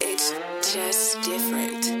just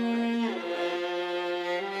different.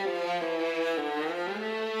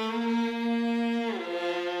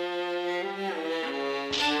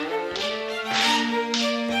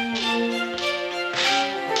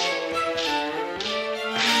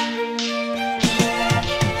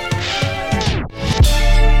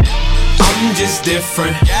 I'm just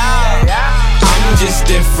different. I'm just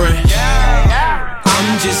different.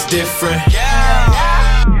 I'm just different.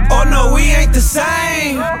 Oh no, we ain't the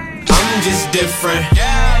same. I'm just different.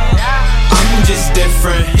 I'm just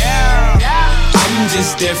different. I'm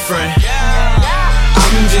just different.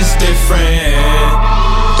 I'm just different.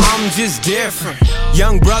 I'm just different.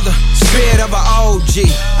 Young brother, spirit of an OG.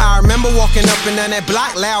 I remember walking up and down that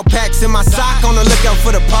block, loud packs in my sock, on the lookout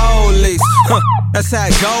for the police. That's how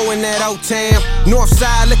it go in that old town. North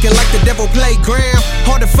side looking like the devil playground.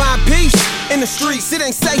 Hard to find peace in the streets. It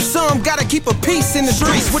ain't safe, some gotta keep a peace in the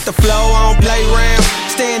streets. With the flow, I don't play round.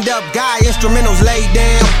 Stand up guy, instrumentals laid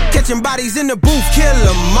down. Catching bodies in the booth, kill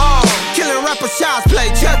them all. Killing rapper child's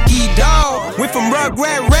play, Chucky dog. Went from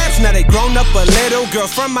rugrat raps, now they grown up a little.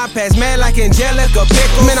 Girls from my past, mad like Angelica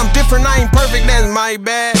Pickle. Man, I'm different, I ain't perfect, that's my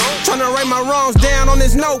bad. Tryna write my wrongs down on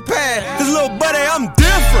this notepad. Cause little buddy, I'm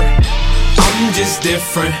different. I'm just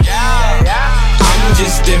different. I'm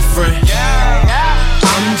just different.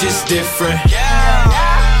 I'm just different.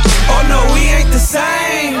 Oh no, we ain't the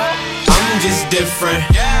same. I'm just different.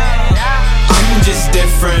 I'm just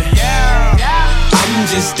different. I'm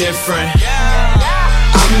just different.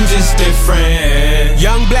 I'm just different.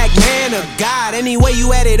 Young black man of God, any way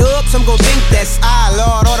you add it up, some gon' think that's I,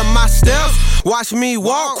 Lord. Order my steps, watch me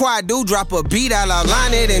walk, quiet do, drop a beat, I'll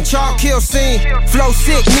outline it in chalk, kill scene. Flow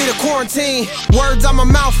sick, need a quarantine. Words on my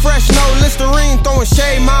mouth fresh, no Listerine. Throwing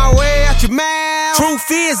shade my way out your mouth. Truth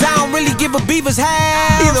is, I don't really give a beaver's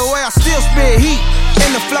house. Either way, I still spit heat,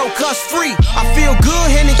 and the flow cuss free. I feel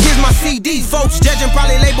good handing kids my CD. Folks judging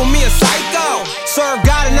probably label me a psycho. Serve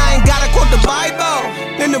God and I ain't gotta quote the Bible.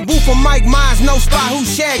 In the booth for Mike Myers, no spot who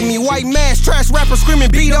shagged me. White mask, trash rapper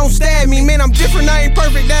screaming, B don't stab me. Man, I'm different, I ain't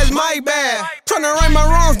perfect, that's my bad. Tryna write my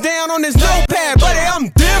wrongs down on this notepad, buddy, I'm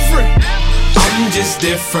different. I'm just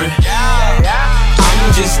different.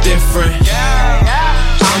 I'm just different.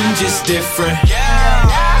 I'm just different.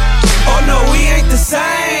 Oh no, we ain't the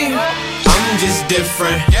same. I'm just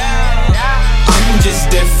different. I'm just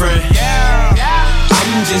different.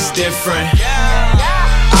 I'm just different.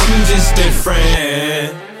 I'm just different.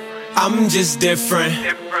 I'm just different.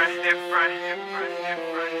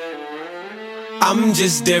 I'm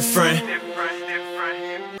just different.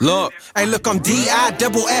 Look, hey look, I'm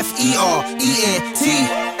D-I-double-F-E-R-E-N-T.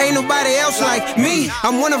 Ain't nobody else like me.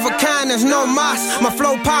 I'm one of a kind, there's no moss. My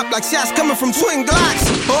flow pop like shots coming from twin Glocks.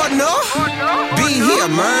 Oh no? Be here,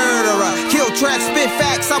 murderer. Kill tracks, spit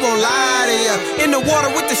facts, I won't lie to ya. In the water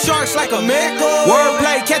with the sharks like a miracle.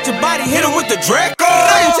 Wordplay, catch a body, hit him with the Draco.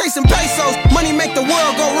 I ain't chasing pesos, money make the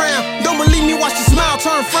world go round. Don't believe me, watch the smile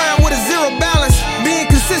turn frown with a zero balance. Being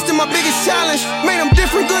consistent, my biggest challenge. Made them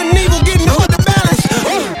different, good and evil, getting the balance.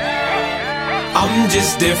 I'm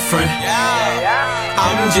just different.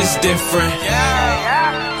 I'm just different.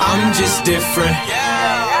 I'm just different.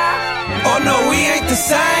 Oh no, we ain't the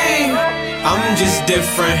same. I'm just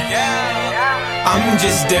different. I'm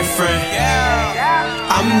just different.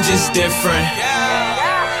 I'm just different.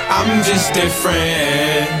 I'm just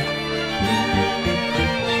different.